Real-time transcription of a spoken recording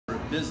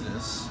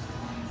business,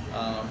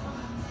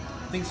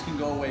 things can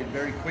go away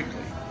very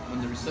quickly.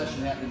 When the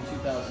recession happened in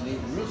 2008,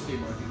 the real estate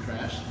market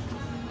crashed.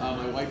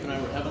 My wife and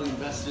I were heavily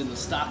invested in the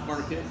stock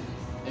market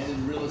and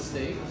in real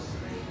estate.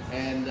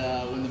 And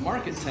when the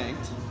market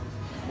tanked,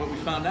 what we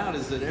found out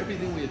is that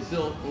everything we had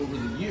built over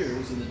the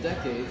years and the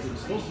decades, it was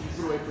supposed to be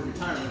put away for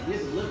retirement, we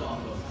had to live off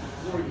of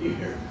for 4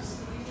 years.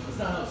 That's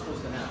not how it's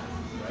supposed to happen,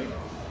 right?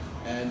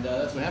 And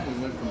that's what happened.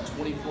 We went from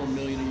 24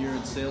 million a year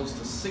in sales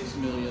to 6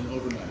 million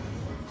overnight.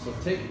 So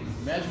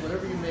imagine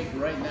whatever you make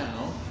right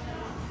now,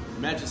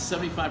 imagine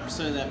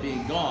 75% of that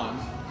being gone,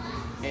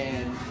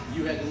 and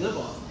you had to live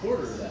off a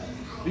quarter of that.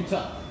 Be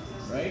tough,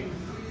 right?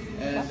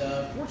 And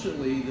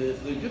fortunately,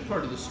 the good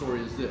part of the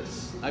story is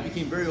this. I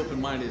became very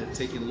open-minded at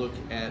taking a look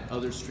at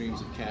other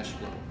streams of cash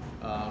flow.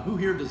 Who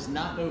here does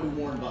not know who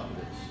Warren Buffett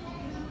is?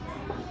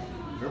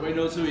 Everybody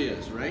knows who he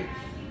is, right?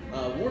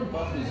 Warren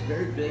Buffett is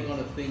very big on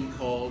a thing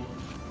called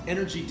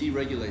energy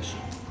deregulation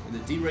and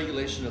the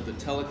deregulation of the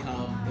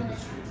telecom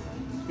industry.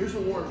 Here's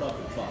what Warren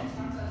Buffett thought.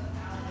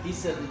 He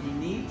said that you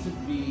need to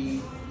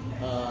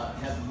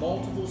have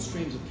multiple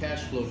streams of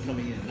cash flow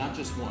coming in, not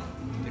just one.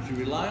 If you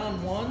rely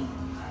on one,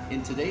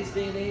 in today's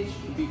day and age,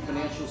 it would be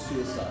financial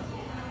suicide.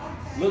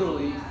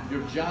 Literally,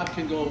 your job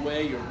can go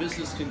away, your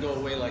business can go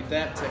away like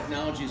that.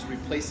 Technology is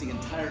replacing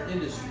entire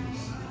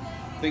industries.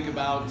 Think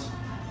about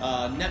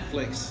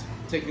Netflix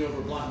taking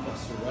over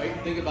Blockbuster, right?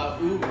 Think about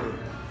Uber,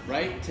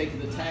 right? Taking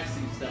the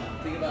taxis down.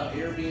 Think about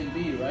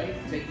Airbnb, right?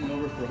 Taking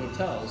over for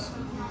hotels.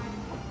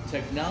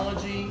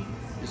 Technology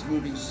is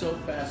moving so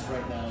fast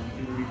right now, you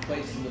can be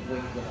replaced in the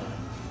blink of an eye.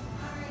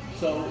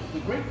 So the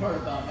great part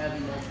about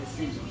having multiple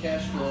streams of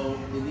cash flow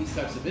in these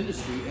types of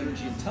industry,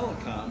 energy and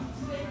telecom,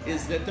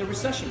 is that they're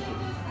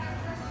recession-proof.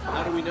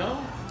 How do we know?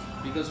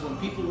 Because when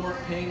people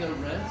weren't paying their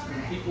rent,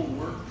 when people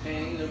weren't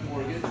paying their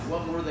mortgage,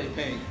 what were they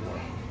paying for?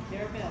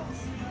 Their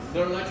bills.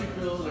 Their electric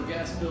bill, their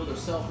gas bill, their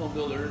cell phone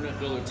bill, their internet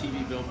bill, their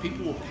TV bill.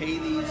 People will pay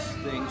these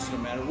things no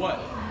matter what.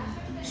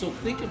 So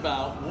think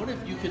about, what if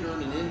you could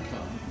earn an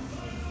income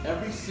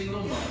every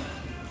single month,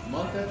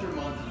 month after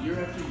month,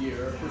 year after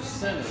year, a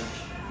percentage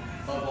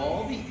of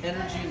all the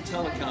energy and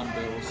telecom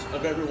bills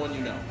of everyone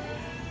you know.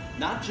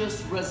 Not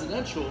just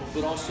residential,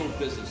 but also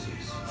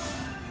businesses.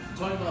 I'm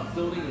talking about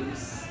building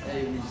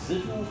a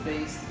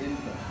residual-based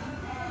income.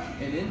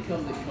 An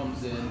income that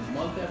comes in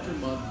month after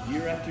month,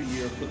 year after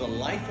year, for the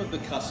life of the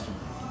customer.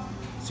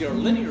 See, our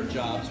linear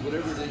jobs,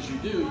 whatever it is you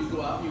do, you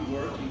go out and you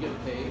work, you get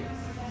paid.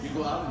 You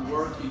go out and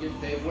work, you get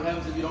paid. What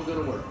happens if you don't go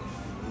to work?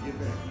 You get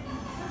paid.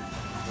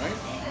 Right?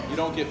 You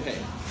don't get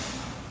paid.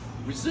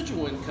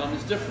 Residual income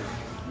is different.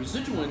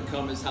 Residual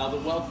income is how the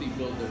wealthy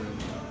build their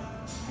income.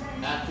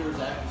 Actors,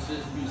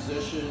 actresses,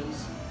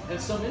 musicians, and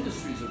some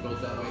industries are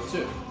built that way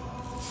too.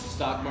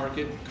 Stock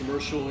market,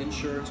 commercial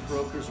insurance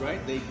brokers,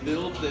 right? They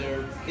build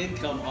their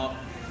income off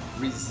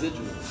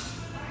residuals.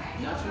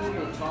 And that's what we're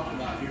going to talk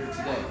about here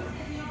today.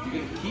 You're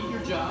going to keep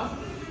your job,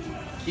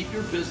 keep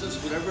your business,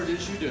 whatever it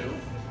is you do,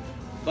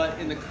 but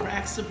in the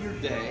cracks of your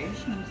day,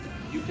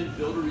 you can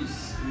build a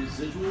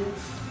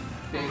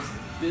residual-based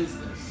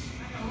business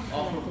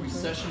off of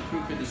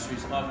recession-proof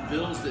industries, off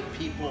bills that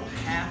people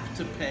have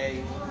to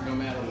pay no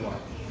matter what.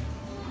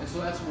 And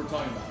so that's what we're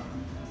talking about.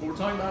 What we're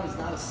talking about is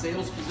not a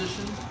sales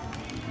position.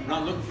 We're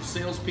not looking for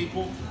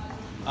salespeople.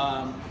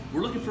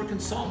 We're looking for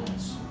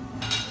consultants.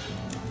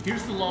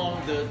 Here's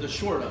the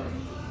short of it.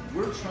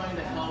 We're trying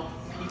to help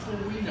people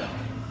we know,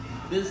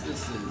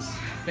 businesses,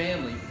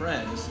 family,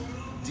 friends,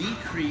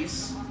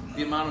 decrease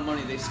the amount of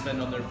money they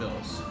spend on their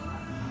bills.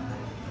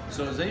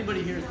 So does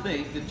anybody here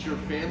think that your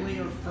family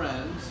or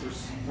friends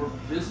or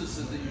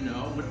businesses that you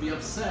know would be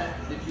upset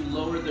if you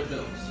lowered their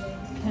bills?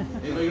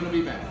 Anybody gonna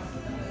be mad?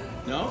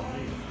 No?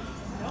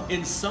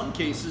 In some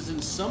cases,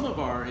 in some of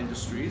our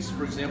industries,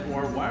 for example,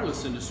 our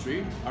wireless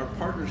industry, our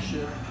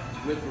partnership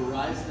with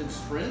Verizon and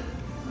Sprint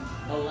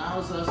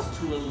allows us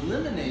to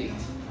eliminate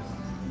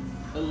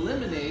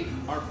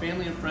our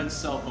family and friends'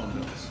 cell phone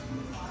bills.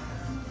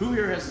 Who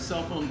here has a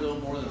cell phone bill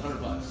more than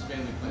 $100?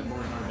 Family plan more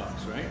than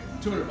 $100, right?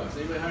 $200.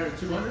 Anybody higher than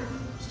 200?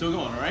 Still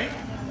going, all right?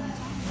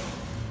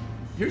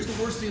 Here's the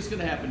worst thing that's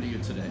going to happen to you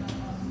today.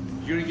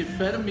 You're going to get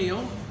fed a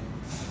meal,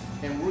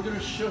 and we're going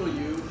to show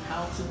you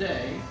how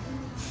today,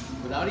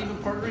 without even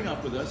partnering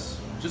up with us,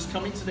 just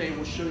coming today,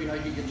 we'll show you how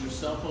you can get your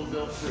cell phone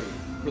bill free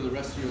for the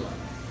rest of your life.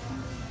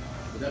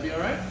 Would that be all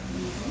right?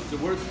 Is it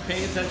worth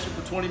paying attention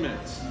for 20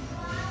 minutes?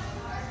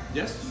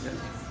 Yes? Yes?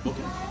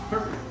 Okay,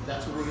 perfect.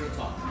 That's what we're going to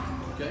talk about,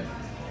 okay?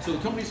 So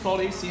the company's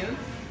called ACN.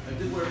 I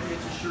did wear a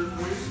fancy shirt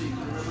for you so you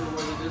can remember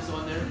what it is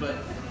on there, but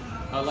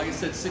like I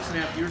said,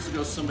 6.5 years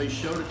ago, somebody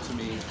showed it to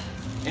me,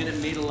 and it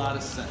made a lot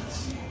of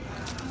sense.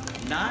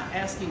 Not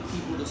asking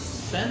people to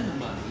spend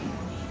money,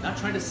 not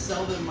trying to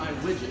sell them my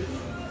widget,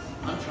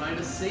 I'm trying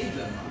to save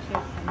them.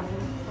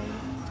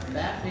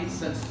 That made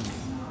sense to me.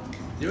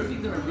 The other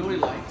thing that I really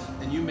liked,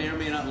 and you may or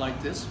may not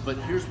like this, but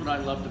here's what I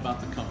loved about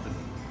the company.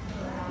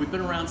 We've been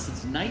around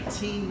since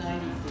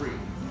 1993,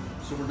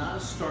 so we're not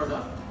a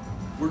startup.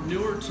 We're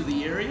newer to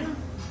the area,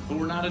 but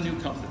we're not a new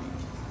company.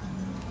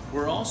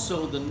 We're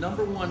also the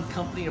 #1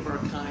 company of our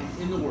kind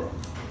in the world.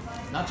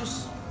 Not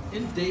just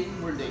in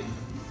Dayton, we're in Dayton.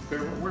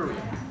 Where are we?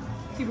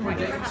 Huber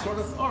Dayton, Heights. sort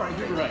of. All right,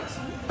 Huber Heights.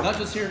 Not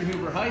just here in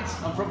Huber Heights.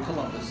 I'm from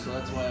Columbus, so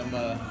that's why I'm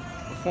a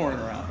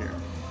foreigner out here.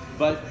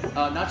 But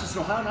not just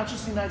in Ohio, not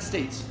just in the United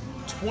States.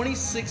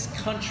 26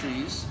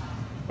 countries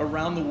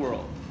around the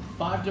world.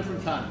 5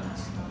 different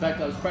continents. In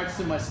fact, I was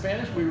practicing my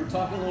Spanish. We were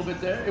talking a little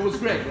bit there. It was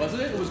great,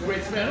 wasn't it? It was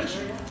great Spanish.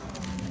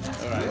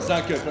 All right, it's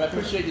not good, but I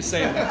appreciate you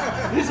saying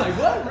that. He's like,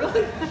 what,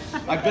 really?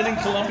 I've been in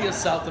Colombia,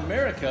 South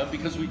America,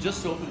 because we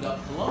just opened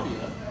up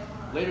Colombia.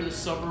 Later this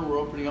summer, we're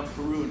opening up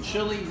Peru and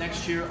Chile.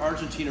 Next year,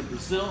 Argentina,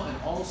 Brazil, and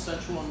all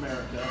Central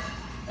America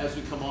as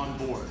we come on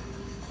board.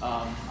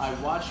 I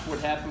watched what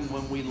happened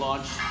when we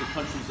launched the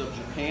countries of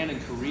Japan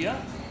and Korea,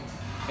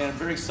 and I'm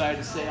very excited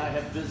to say I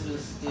have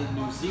business in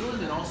New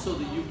Zealand and also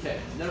the UK.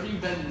 Never even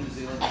been to New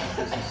Zealand, I have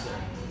business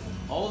there.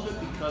 All of it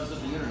because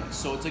of the internet.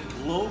 So it's a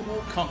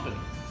global company.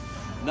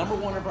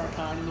 #1 of our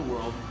kind in the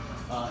world,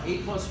 A+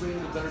 rated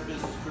in the Better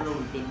Business Bureau.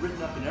 We've been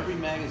written up in every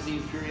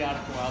magazine,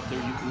 periodical out there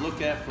you can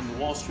look at, from the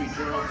Wall Street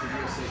Journal to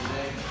USA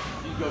Today.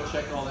 You can go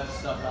check all that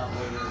stuff out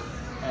later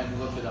and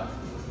look it up.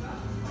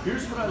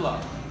 Here's what I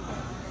love.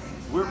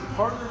 We're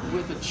partnered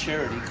with a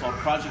charity called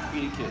Project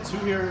Feeding Kids. Who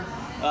here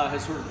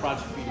has heard of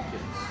Project Feeding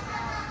Kids?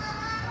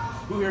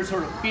 Who here has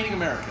heard of Feeding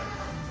America?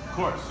 Of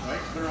course, right?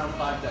 It's been around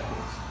 5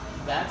 decades.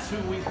 That's who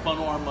we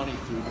funnel our money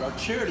through. But our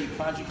charity,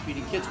 Project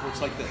Feeding Kids,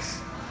 works like this.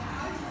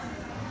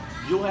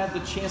 You'll have the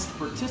chance to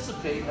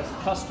participate as a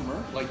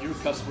customer, like you're a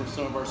customer of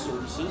some of our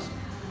services.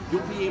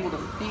 You'll be able to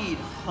feed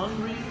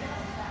hungry,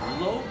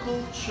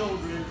 local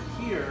children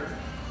here,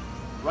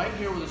 right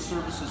here where the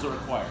services are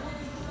acquired.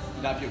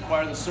 Now, if you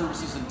acquire the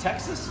services in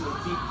Texas, you'll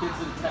feed kids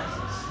in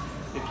Texas.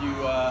 If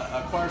you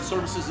acquire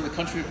services in the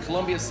country of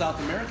Colombia, South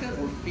America,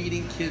 we're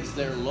feeding kids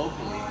there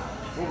locally.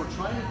 What we're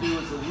trying to do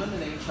is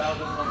eliminate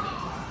childhood hunger.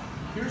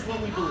 Here's what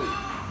we believe.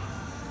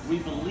 We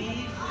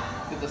believe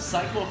that the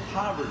cycle of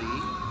poverty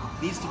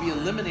needs to be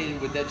eliminated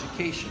with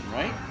education,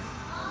 right?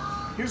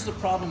 Here's the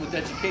problem with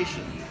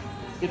education.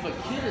 If a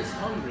kid is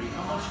hungry,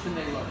 how much can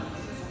they learn?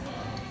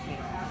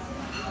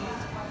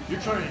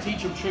 You're trying to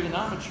teach them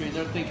trigonometry and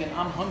they're thinking,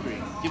 I'm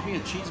hungry, give me a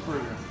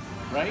cheeseburger,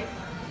 right?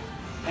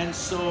 And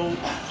so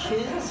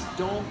kids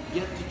don't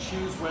get to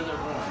choose where they're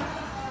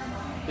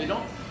born. They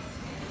don't.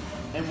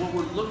 And what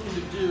we're looking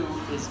to do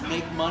is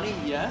make money,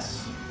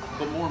 yes,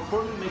 but more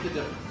importantly, make a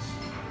difference.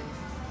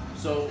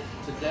 So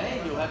today,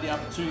 you'll have the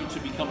opportunity to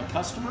become a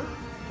customer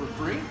for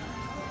free.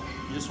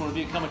 You just want to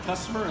become a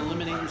customer and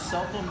eliminate your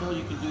cell phone bill,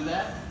 you can do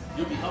that.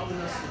 You'll be helping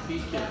us to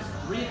feed kids.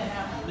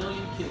 3.5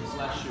 million kids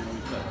last year we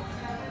fed.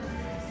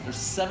 There's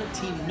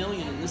 17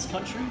 million in this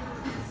country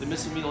that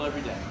miss a meal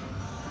every day.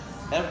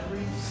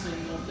 Every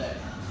single day.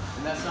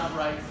 And that's not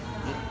right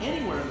in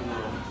anywhere in the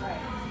world,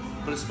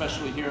 but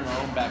especially here in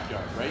our own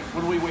backyard, right?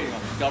 What are we waiting on?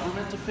 The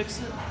government to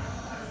fix it?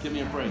 Give me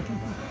a break,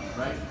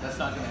 right? That's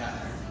not going to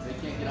happen. They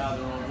can't get out of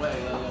their own way,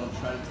 let alone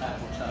try to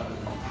tackle childhood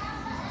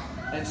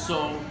hunger. And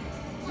so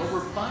what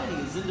we're finding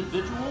is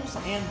individuals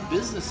and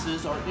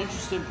businesses are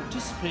interested in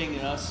participating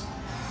in us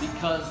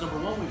because,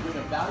 #1, we bring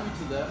a value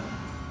to them.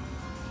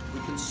 We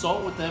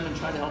consult with them and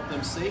try to help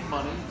them save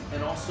money,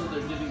 and also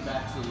they're giving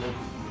back to the local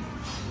community.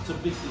 It's a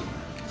big deal,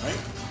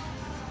 right?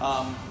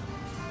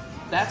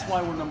 That's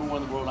why we're #1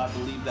 in the world. I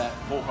believe that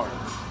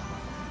wholeheartedly.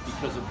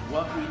 Because of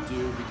what we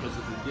do, because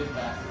of the give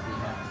back that we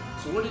have.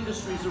 So what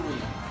industries are we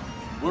in?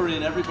 We're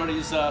in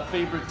everybody's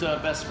favorite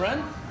best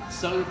friend,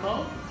 cellular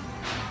phone.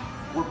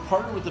 We're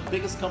partnered with the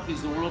biggest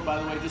companies in the world,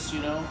 by the way, just so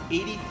you know.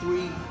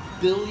 $83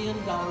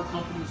 billion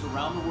companies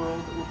around the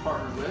world that we're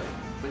partnered with.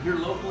 But here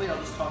locally,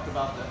 I'll just talk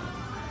about them.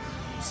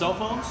 Cell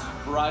phones,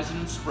 Verizon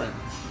and Sprint.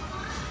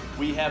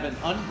 We have an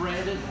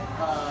unbranded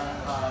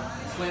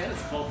plan.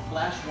 It's called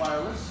Flash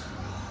Wireless.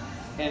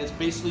 And it's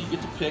basically, you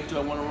get to pick, do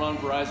I want to run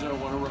Verizon or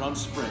want to run on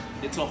Sprint?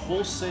 It's a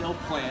wholesale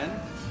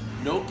plan,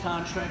 no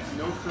contract,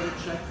 no credit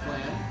check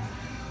plan.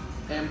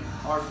 And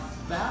our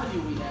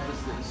value we have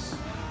is this.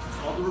 It's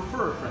called the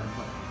Refer a Friend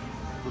plan.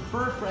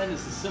 Refer a Friend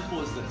is as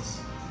simple as this.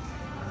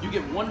 You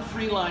get 1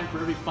 free line for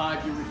every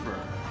 5 you refer,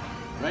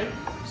 right?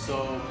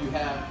 So if you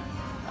have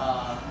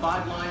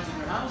 5 lines in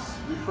your house,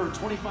 refer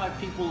 25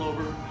 people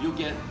over, you'll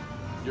get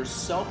your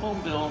cell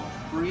phone bill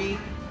free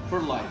for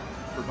life,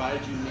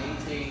 provided you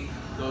maintain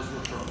those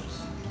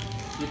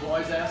referrals. People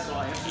always ask, so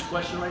I answer the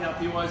question right now,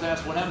 people always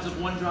ask, what happens if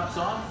one drops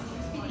off?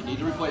 You need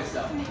to replace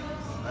that one,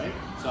 right?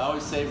 So I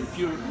always say,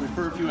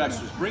 refer a few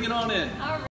extras. Bring it on in.